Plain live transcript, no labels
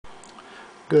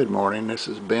Good morning, this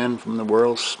is Ben from the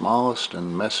world's smallest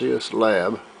and messiest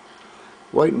lab,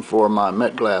 waiting for my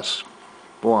Metglass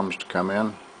forms to come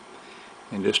in,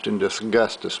 and just in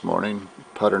disgust this morning,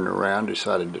 puttering around,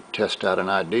 decided to test out an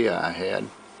idea I had.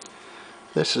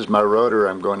 This is my rotor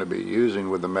I'm going to be using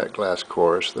with the Metglass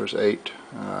course. There's 8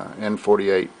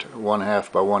 N48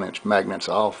 1/2 by 1 inch magnets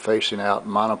all facing out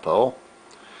monopole.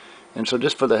 And so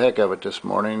just for the heck of it this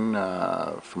morning,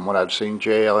 from what I'd seen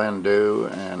JLN do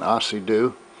and Aussie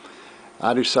do,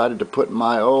 I decided to put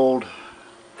my old,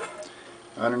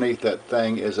 underneath that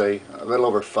thing is a little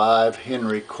over 5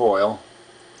 Henry coil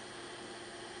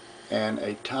and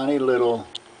a tiny little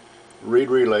reed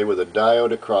relay with a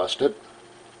diode across it.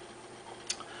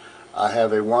 I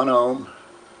have a 1 ohm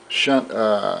shunt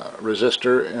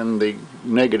resistor in the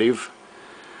negative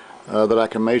that I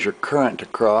can measure current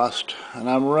across, and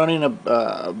I'm running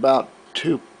about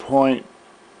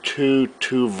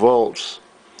 2.22 volts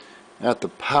at the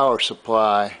power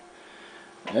supply.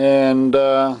 And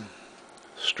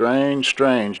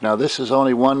strange. Now this is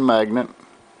only one magnet,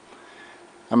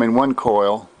 one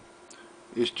coil.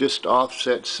 It's just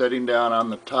offset setting down on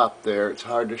the top there. It's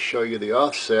hard to show you the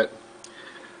offset,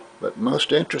 but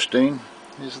most interesting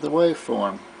is the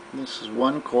waveform. This is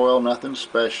one coil, nothing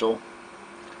special,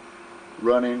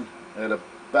 running at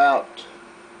about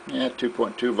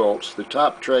 2.2 volts. The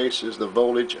top trace is the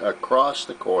voltage across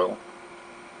the coil.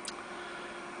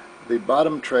 The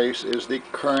bottom trace is the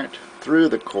current through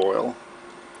the coil.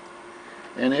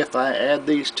 And if I add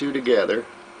these two together,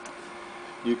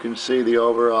 you can see the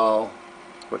overall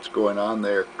what's going on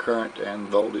there current and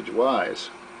voltage wise.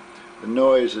 The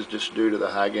noise is just due to the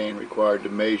high gain required to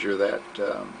measure that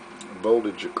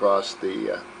voltage across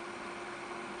the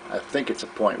I think it's a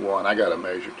 0.1. I gotta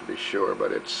measure to be sure,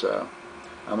 but it's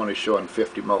I'm only showing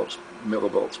 50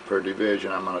 millivolts per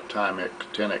division. I'm on a Timex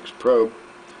 10X probe,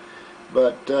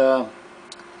 but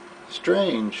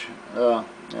strange,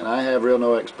 and I have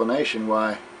no explanation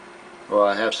why. Well,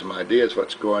 I have some ideas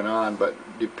what's going on, but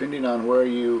depending on where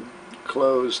you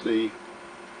close the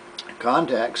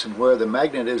contacts and where the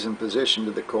magnet is in position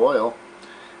to the coil,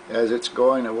 as it's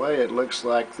going away, it looks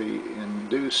like the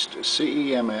induced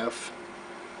CEMF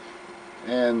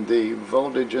and the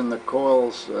voltage in the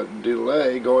coil's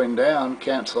delay going down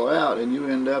cancel out, and you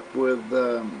end up with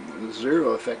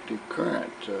zero effective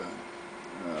current,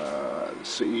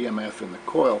 CEMF in the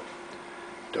coil.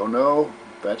 Don't know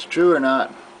if that's true or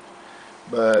not,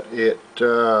 but it's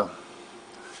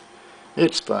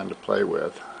fun to play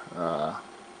with.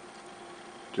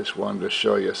 Just wanted to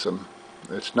show you some.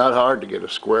 It's not hard to get a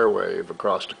square wave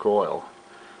across the coil.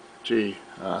 Gee,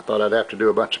 I thought I'd have to do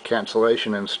a bunch of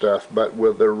cancellation and stuff, but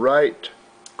with the right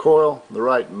coil, the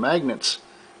right magnets,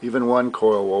 even one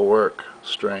coil will work.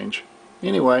 Strange.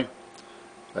 Anyway,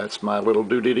 that's my little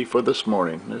doodity for this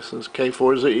morning. This is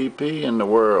K4ZEP in the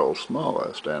world's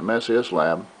smallest and messiest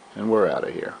lab, and we're out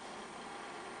of here.